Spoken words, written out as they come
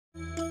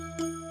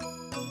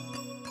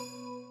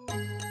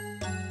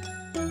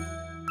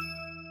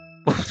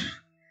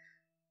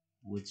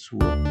let's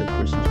swap the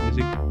Christmas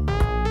music.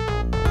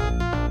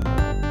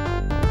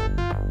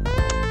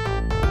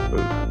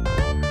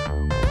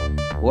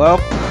 Well,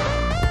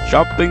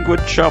 Chomping with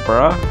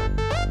Chomper, huh?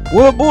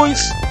 Well,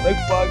 boys,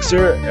 Plactz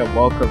here, and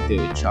welcome to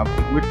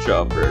Chomping with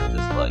Chomper.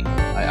 Just like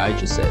I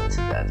just said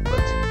that,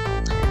 but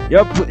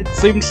yep, it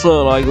seems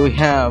like we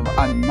have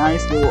a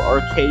nice little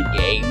arcade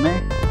game,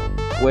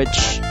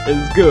 which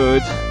is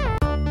good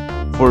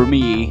for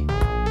me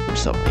or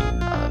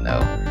something. I don't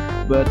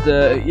know, but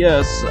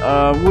yes,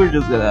 we're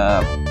just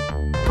gonna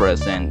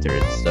press enter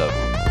and stuff.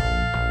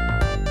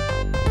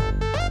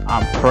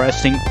 I'm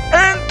pressing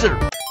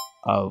enter.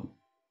 Oh.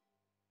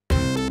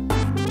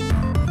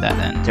 That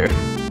enter.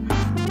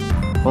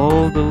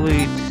 Oh,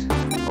 delete.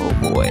 Oh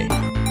boy.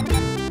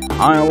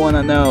 I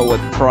wanna know what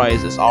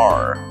prizes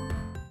are.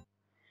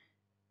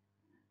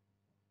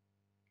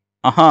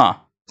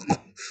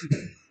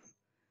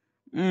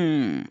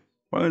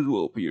 Might as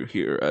well appear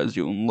here as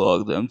you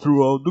unlock them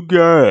throughout the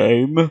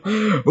game.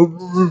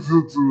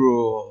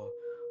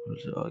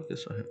 So I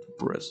guess I have to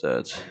press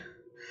that.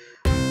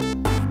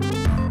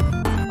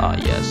 Ah,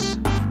 yes.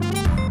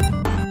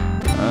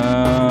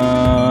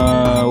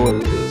 What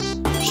is this?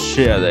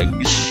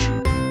 Settings.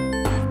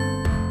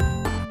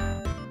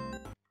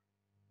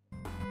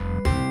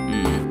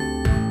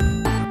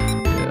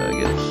 Yeah, I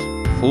guess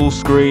full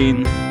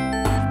screen.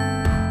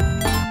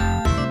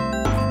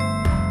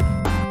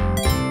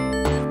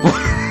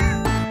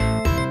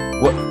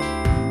 What?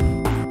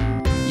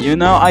 You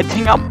know, I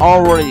think I'm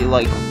already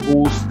like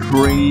full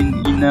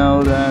screen. You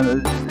know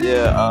that?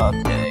 Yeah.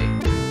 Okay.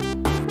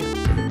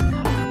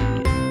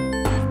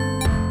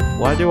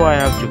 Why do I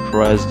have to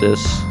press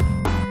this?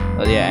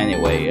 Yeah,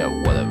 anyway,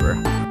 whatever.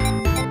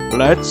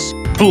 Let's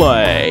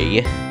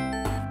play.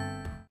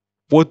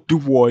 What do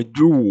I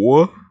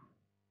do?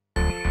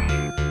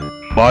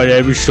 My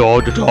name is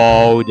Sean the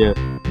Toad,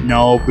 and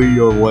I'll be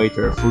your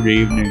waiter for the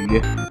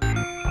evening.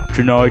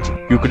 Tonight,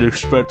 you can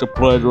expect a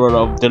plethora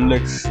of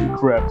deliciously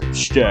crafted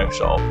stacks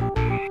of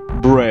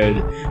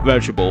bread,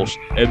 vegetables,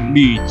 and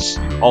meats,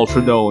 also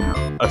known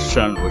as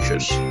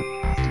sandwiches.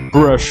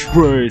 Press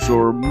space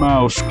or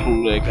mouse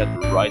click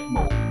at the right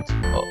moment.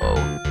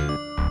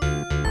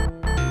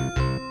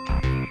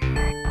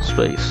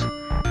 Space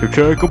to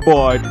take a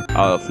bite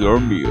out of your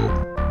meal.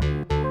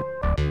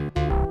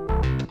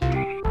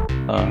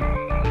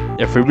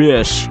 If you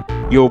miss,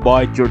 you'll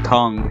bite your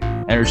tongue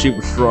and receive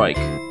a strike.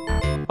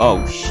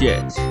 Oh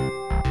shit.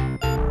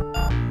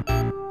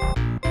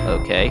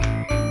 Okay.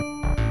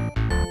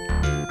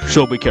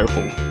 So be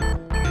careful.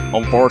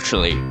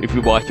 Unfortunately, if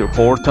you bite your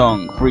poor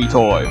tongue 3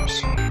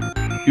 times,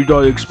 you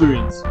die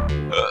experience.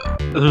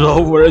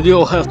 So where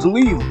you'll have to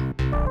leave.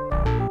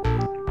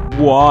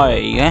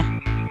 Why?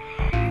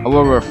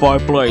 However,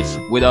 5 plates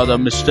without a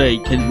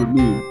mistake can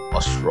remove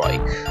a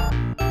strike.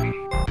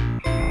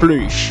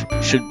 Please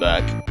sit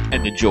back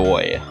and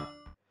enjoy.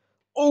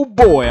 Oh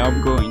boy,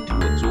 I'm going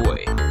to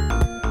enjoy.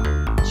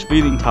 It's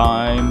feeding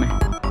time.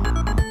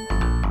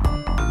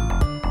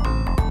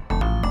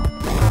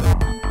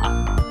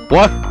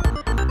 What?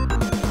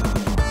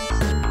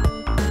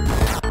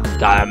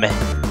 Got him.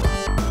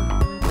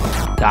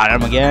 Got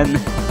him again.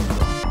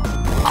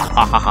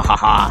 Ha ha ha ha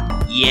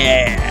ha.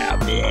 Yeah,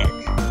 bitch.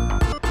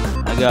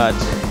 I got.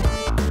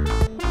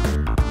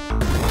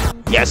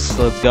 Yes,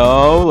 let's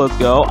go. Let's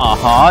go.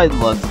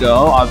 Let's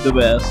go. I'm the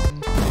best.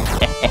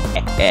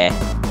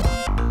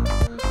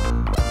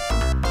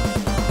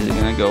 Is it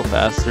gonna go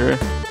faster?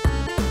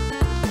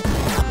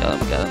 Got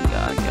him.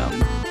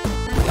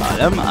 Got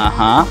him.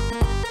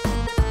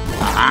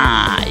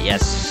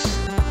 Yes.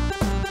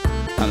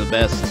 I'm the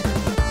best.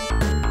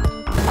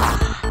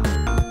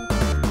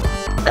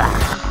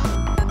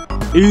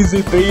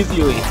 Easy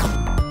peasy.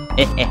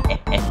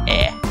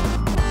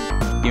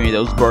 Give me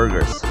those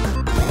burgers.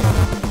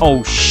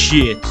 Oh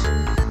shit.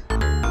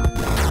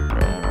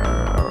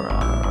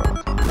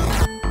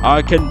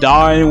 I can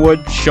dine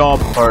with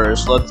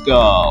Chompers. Let's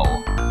go.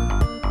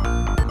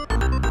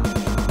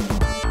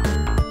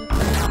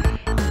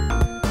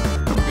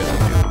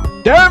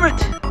 Damn it!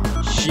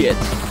 Shit.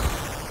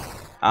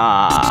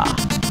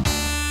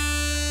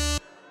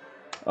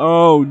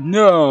 Oh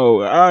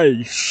no,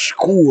 I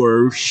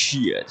score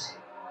shit.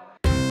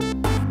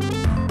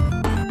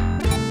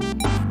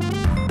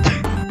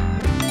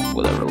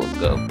 Whatever, let's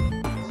go.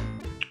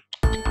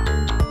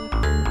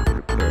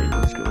 Okay,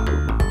 let's go.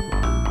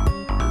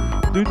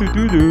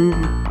 Do.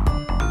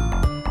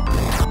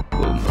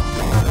 Boom.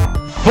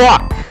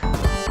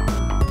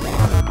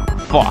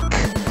 Fuck!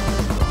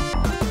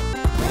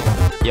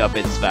 Yup,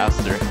 it's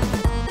faster.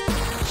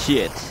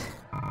 Shit.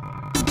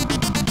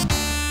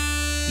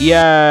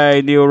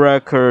 Yay, new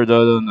record, I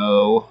don't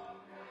know.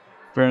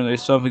 Apparently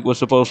something was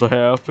supposed to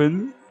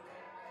happen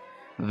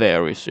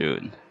very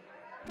soon.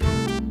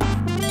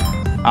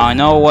 I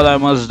know what I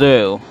must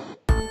do.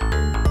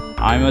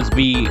 I must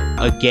be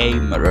a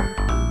gamer.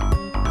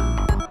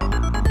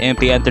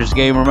 MP enters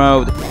gamer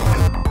mode.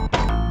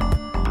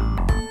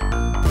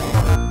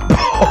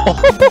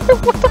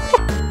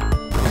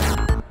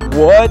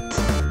 What?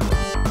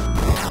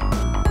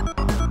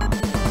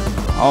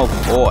 Oh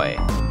boy.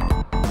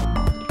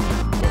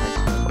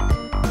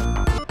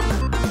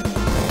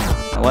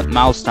 I want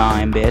mouse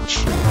time,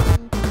 bitch.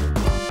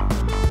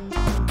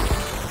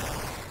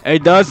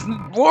 It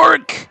doesn't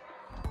work!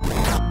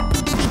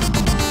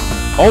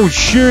 Oh,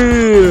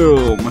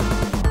 shit!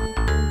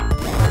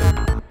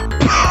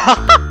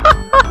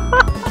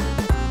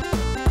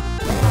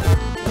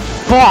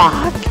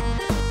 Fuck!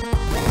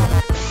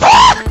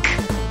 Fuck!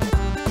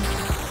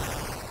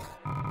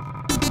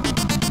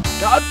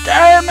 God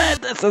damn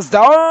it! This is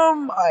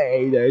dumb! I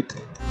hate it.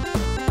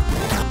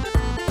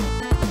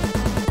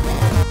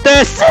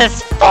 This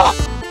is fuck!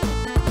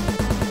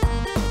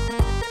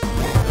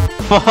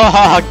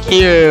 Fuck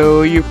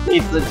you, you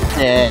piece of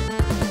shit!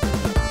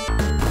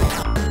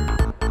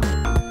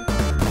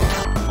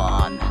 Come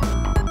on.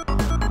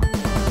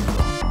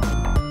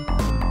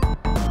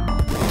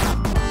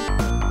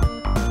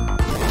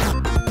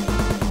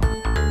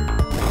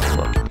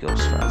 Fuck, it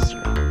goes faster.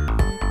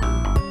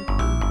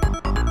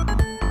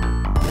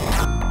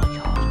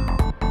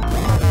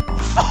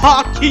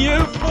 Fuck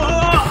you!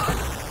 Fuck!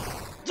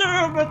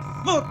 Damn it!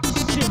 Fuck!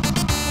 Shit!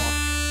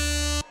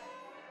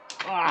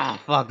 Ah,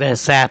 fuck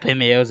this happy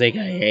music,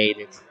 I hate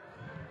it.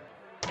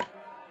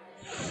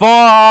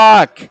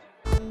 Fuck!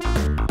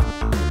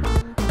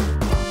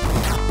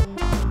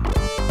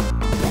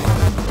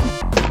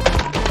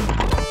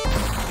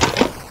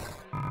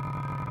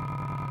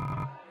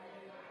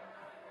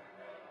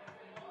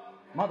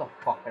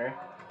 Motherfucker.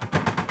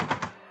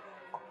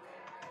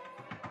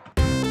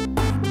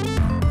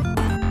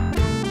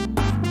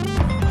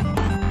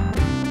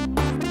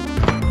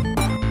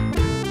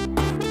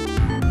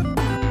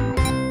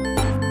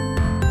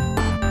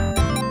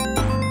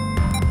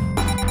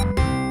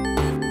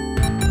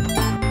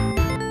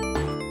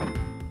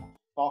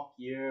 Fuck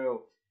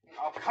you.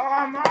 Oh,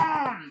 come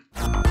on!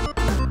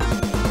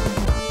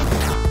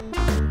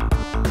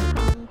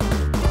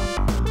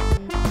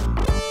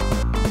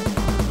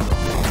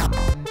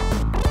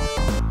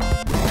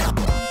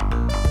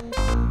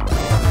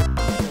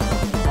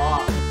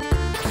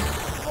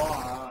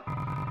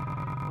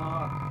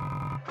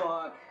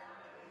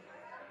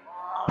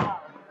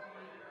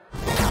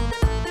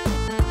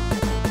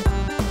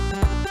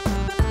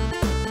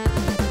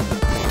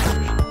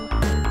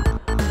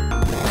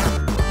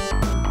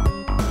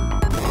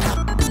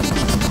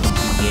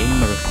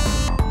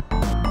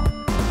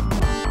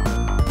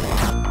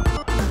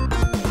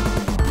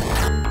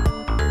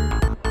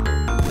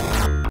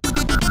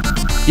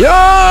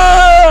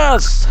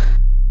 Yes!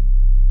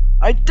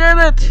 I did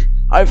it!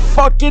 I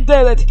fucking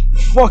did it!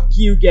 Fuck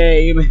you,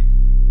 game!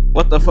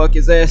 What the fuck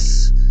is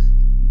this?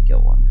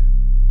 Get one.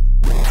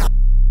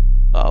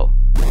 Oh.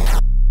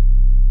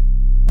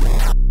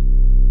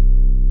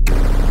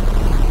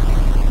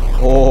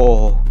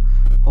 Oh.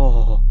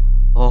 Oh.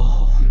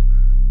 Oh.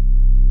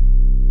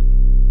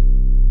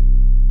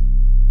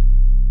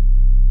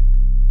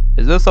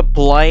 Is this a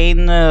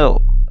plane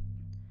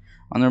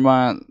under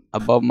my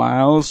above my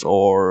house,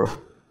 or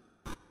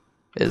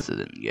is it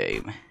in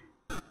game?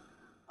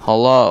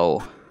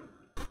 Hello,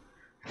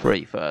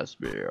 free fast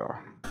beer,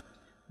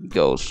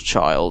 ghost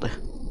child.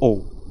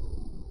 Oh,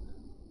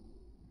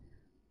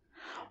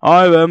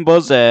 I've been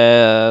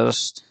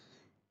possessed.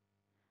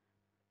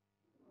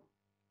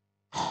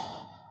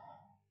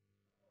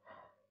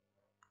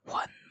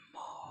 One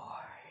more.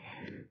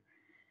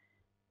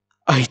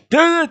 I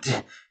did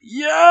it!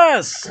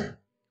 Yes!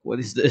 What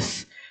is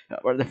this?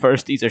 We're the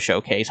first teaser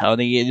showcase,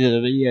 honey,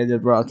 in the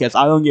broadcast.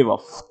 I don't give a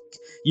fuck.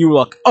 You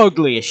look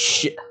ugly as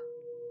shit.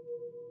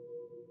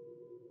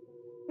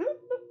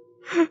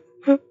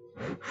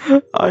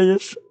 I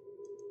just...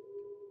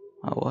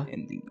 Oh, what?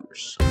 Ending or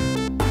so.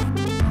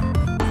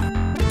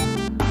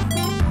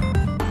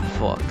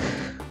 Fuck.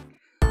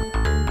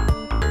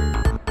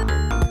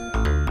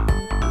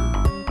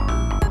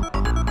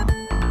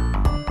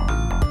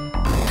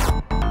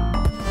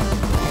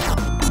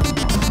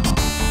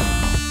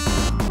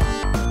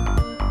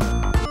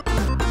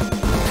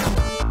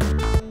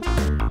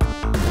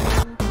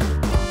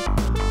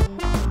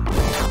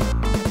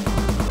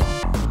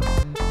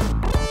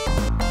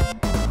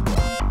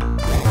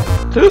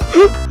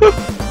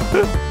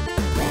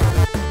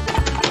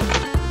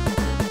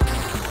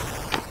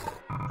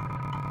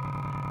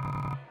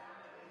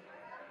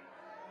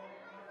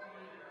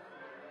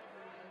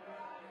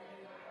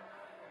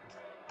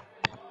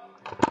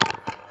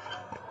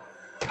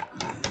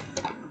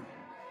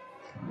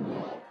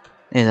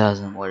 It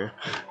doesn't work.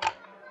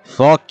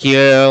 Fuck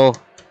you.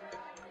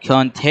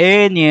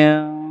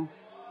 Continue.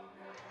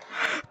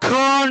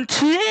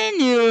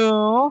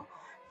 Continue.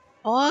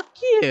 Fuck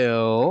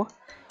you.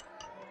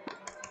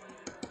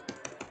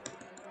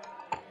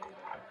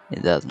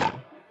 It doesn't.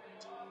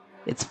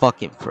 It's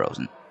fucking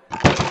frozen.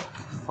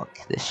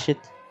 Fuck this shit.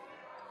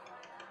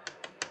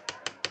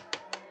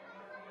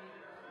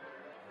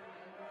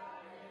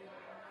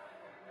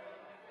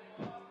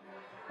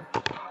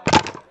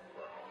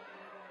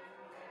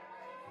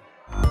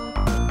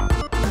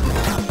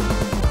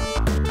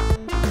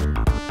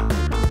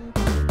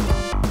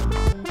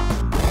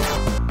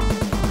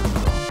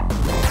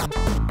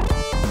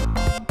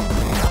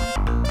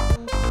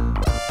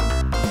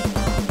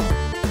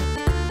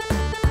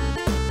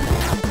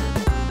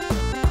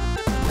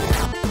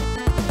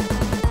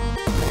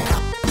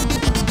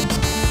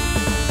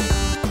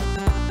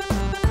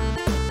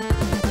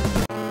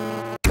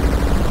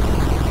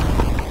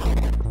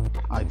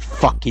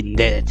 fucking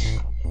did it.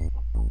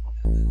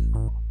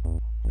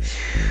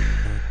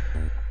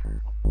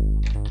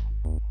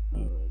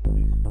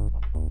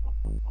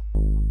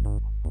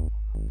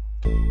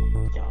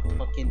 Yeah,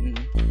 fucking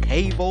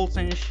cables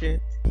and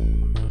shit.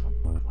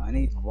 I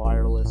need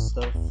wireless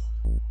stuff.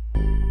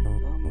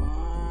 Come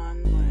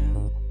on,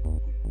 man.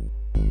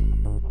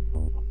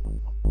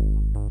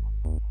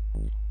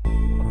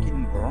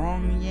 Fucking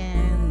wrong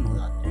again.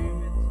 God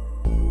damn it.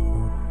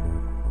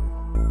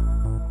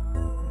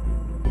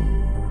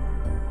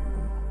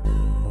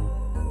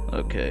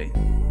 Okay.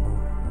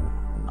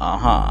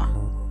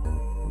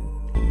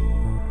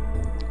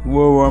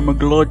 Whoa, I'm a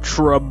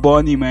Gluttra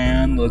bunny,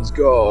 man. Let's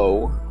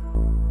go.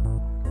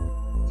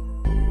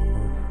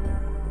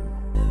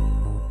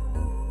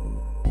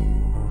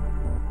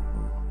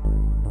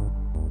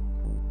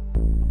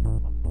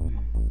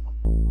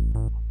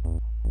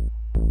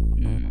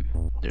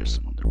 There's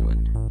another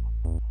one.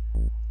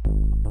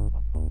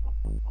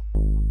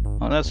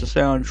 Oh, that's the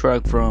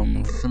soundtrack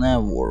from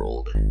FNAF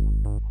World.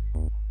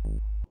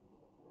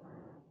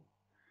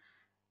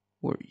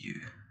 Where are you?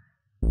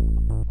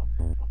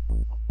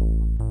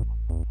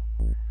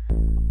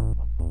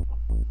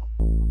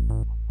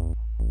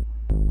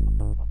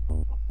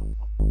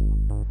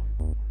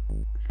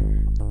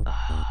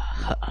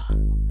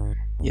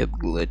 Yep,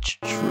 glitch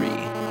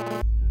tree.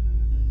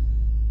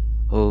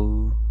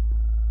 Oh.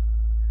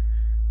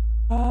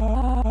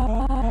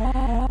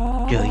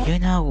 Do you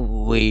not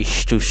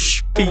wish to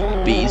speak,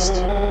 beast?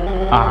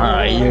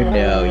 You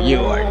know, you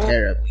are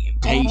terribly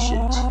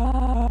impatient.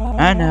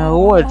 I know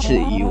what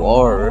you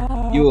are.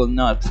 You will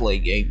not play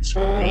games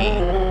with me.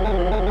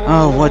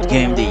 Oh, what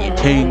game do you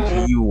think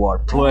you are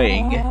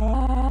playing?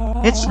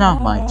 It's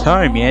not my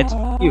time yet.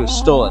 You've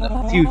stolen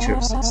a future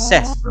of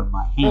success from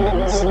my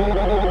hands.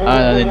 I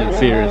don't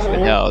interfere with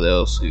how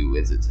those who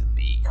visited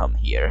me come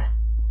here.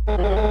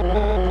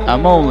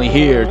 I'm only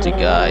here to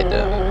guide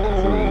them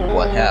through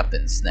what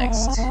happens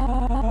next.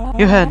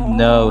 You had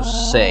no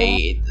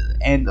say at the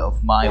end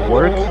of my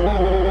work.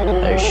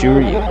 I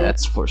assure you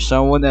that's for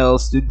someone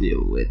else to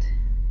deal with.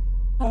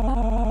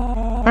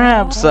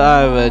 Perhaps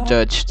I've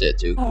judged it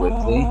too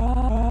quickly.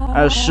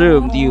 I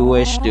assumed you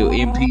wish to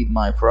impede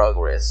my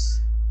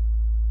progress.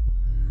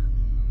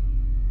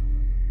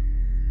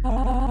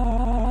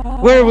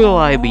 Where will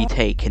I be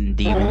taken,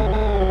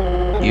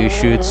 demon? You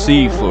should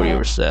see for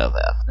yourself,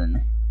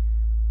 Afton.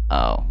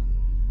 Oh.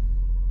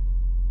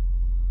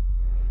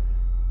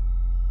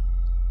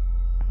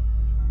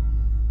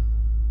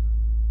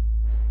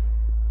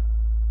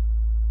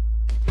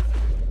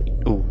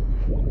 Ooh.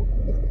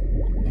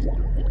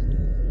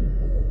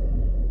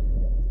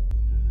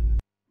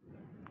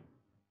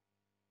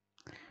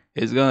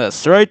 It's gonna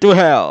straight to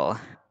hell.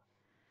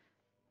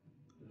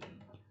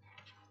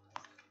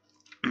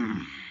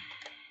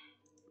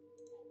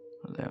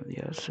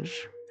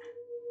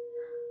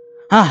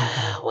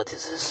 What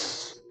is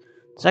this?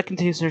 Second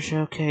teaser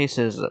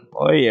showcases a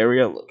play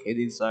area located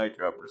inside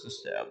Chomper's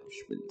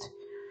establishment.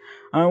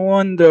 I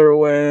wonder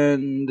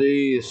when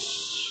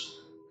this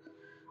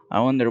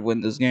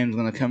game's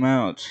gonna come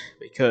out,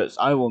 because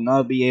I will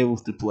not be able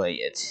to play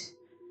it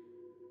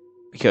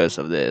because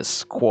of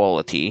this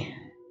quality.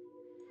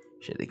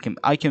 Shit,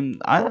 I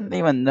don't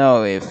even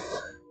know if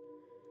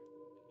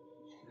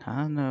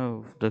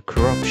the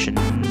corruption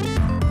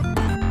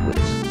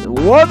with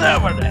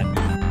whatever then.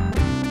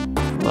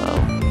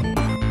 Well,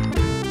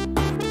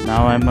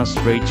 now I must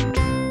reach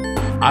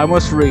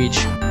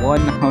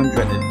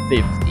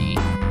 150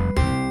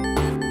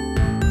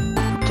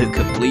 to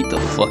complete the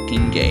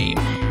fucking game.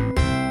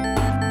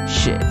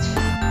 Shit.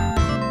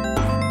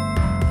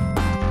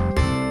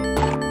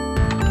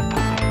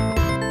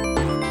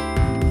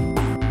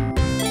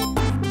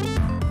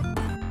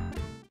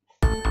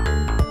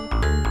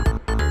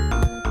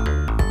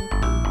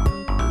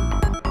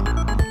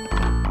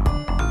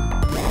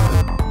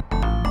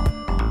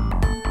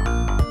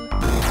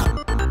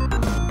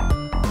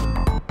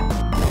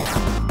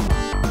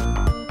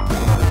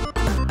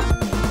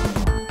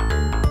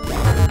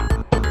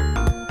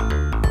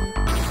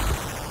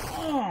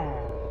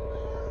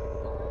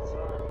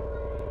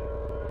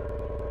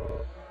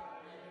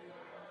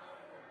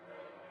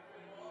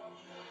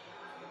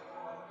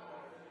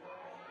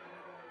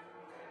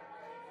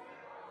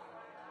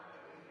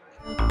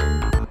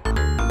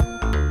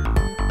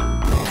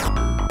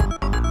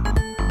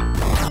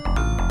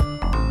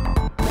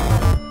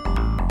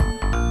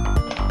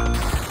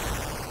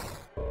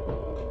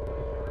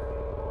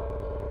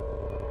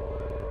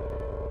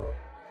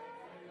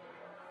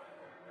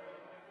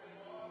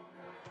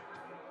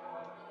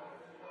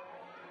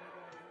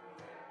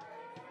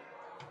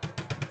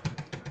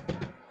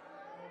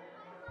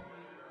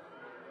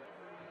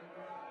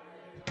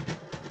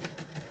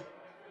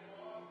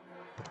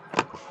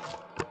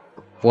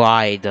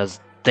 Why does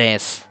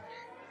this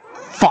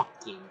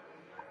fucking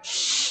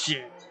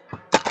shit?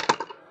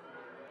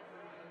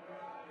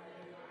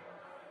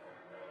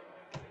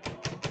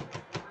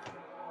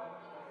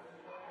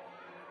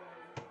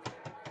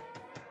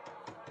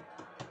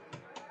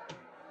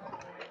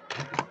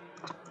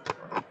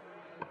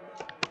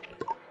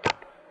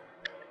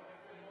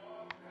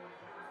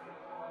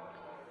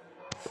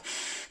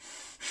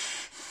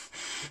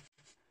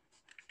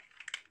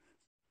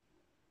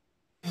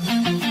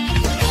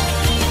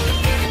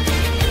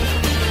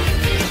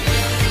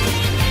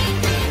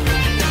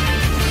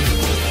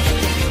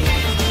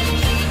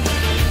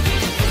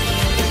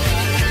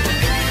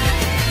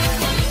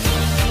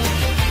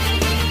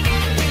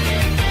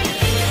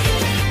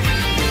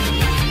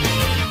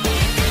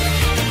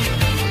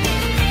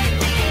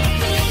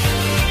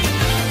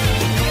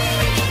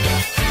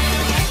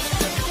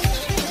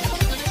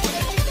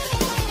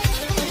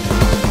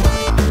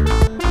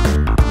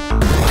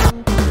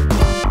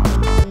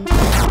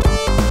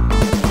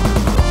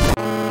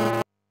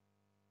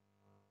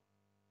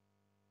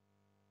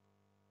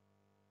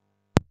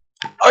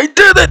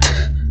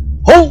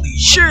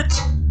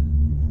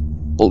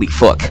 Holy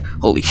fuck.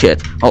 Holy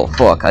shit. Oh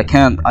fuck. I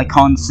can't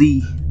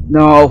see.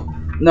 No.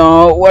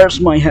 No. Where's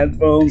my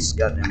headphones?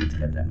 God damn it.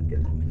 God damn it.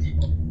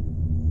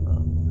 God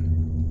damn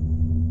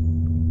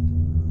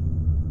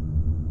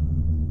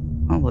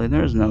it. Oh wait,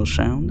 there's no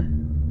sound.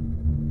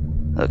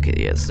 Okay,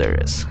 yes, there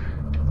is.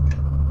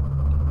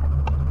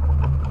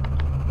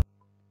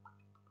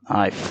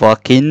 I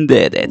fucking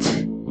did it.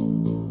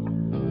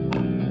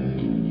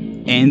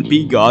 And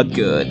we got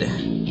good.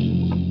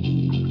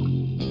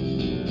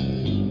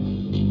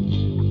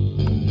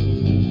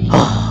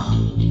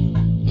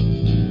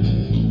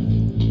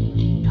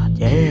 God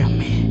damn.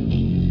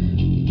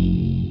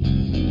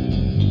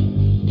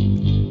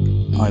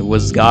 I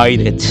was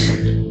guided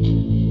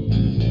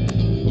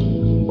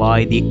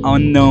by the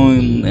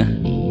unknown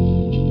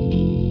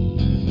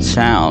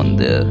sound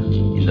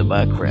in the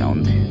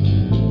background.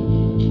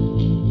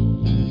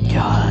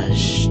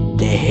 Gosh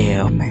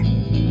damn.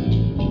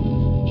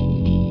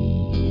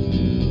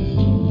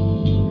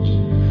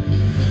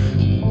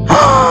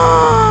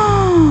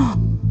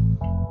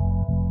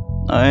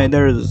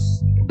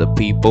 There's the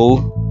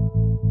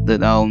people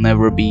that I'll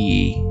never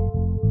meet.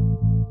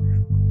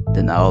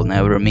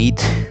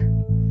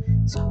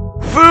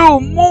 Phil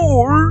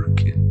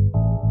Mork!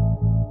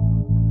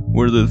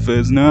 Where did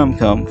Vietnam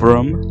come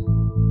from?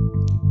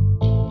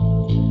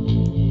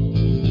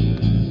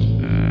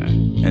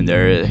 And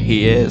there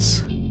he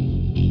is.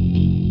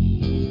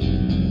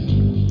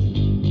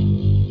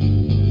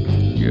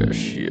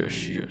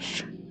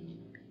 Yes.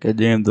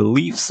 Goddamn, the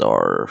leaves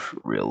are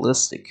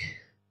realistic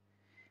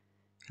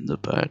in the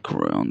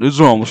background. It's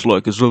almost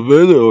like it's a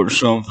video or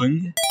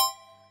something.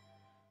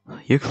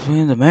 You can play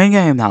in the main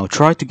game now.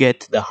 Try to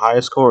get the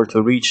highest score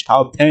to reach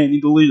top 10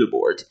 in the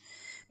leaderboard.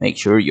 Make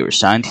sure you're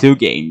signed to the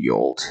game,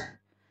 Yolt.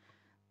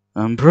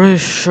 I'm pretty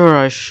sure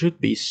I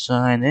should be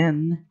signed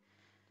in.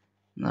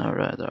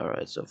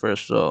 Alright. So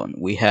first one,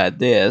 we had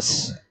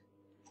this.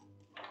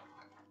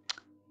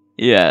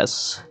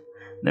 Yes.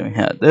 Then we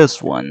had this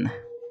one.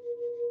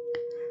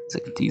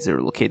 Second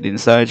teaser located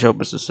inside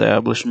Chomper's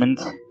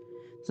establishment.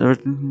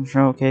 Certain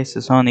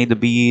showcases honey the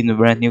bee in the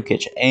brand new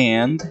kitchen.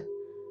 And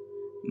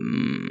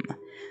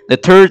the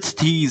third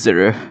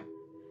teaser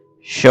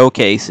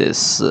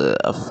showcases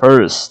a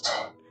first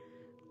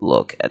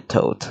look at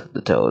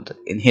the Toad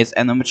in his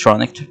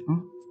animatronic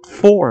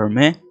form.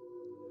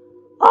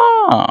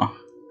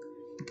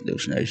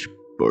 Those nice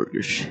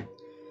burgers.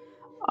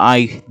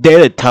 I did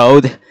it,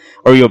 Toad.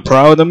 Are you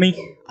proud of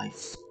me? I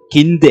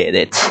fucking did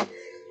it.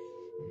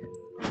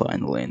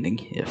 Final ending.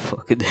 Yeah,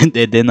 fuck it.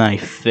 Then I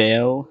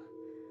fell.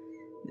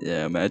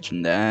 Yeah,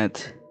 imagine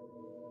that.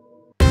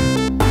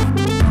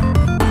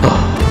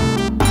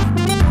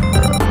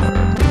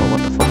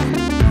 What the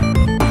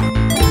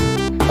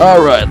fuck?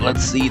 Alright,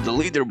 let's see the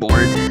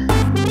leaderboard.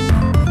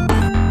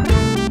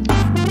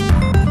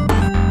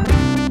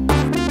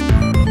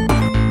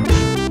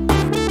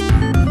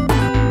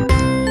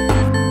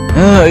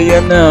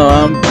 You know,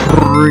 I'm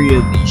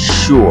pretty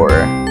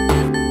sure.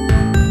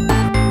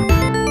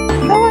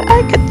 No,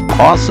 I could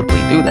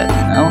possibly do that,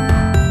 you know?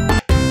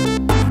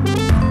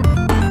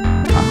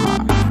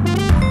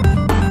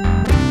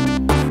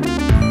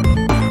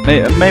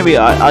 Maybe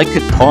I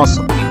could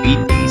possibly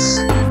beat these.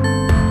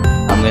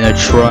 I'm gonna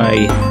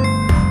try.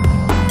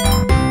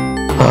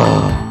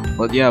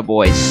 But yeah,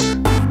 boys,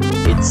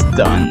 it's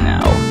done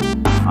now.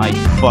 I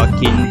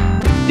fucking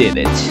did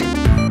it.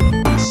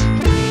 This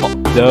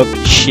fucked up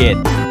shit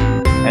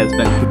has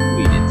been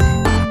completed.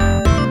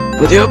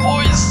 But yeah,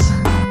 boys,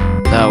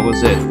 that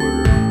was it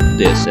for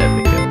this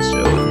epic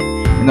episode,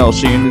 and I'll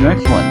see you in the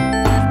next one.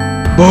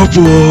 Bye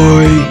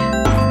bye.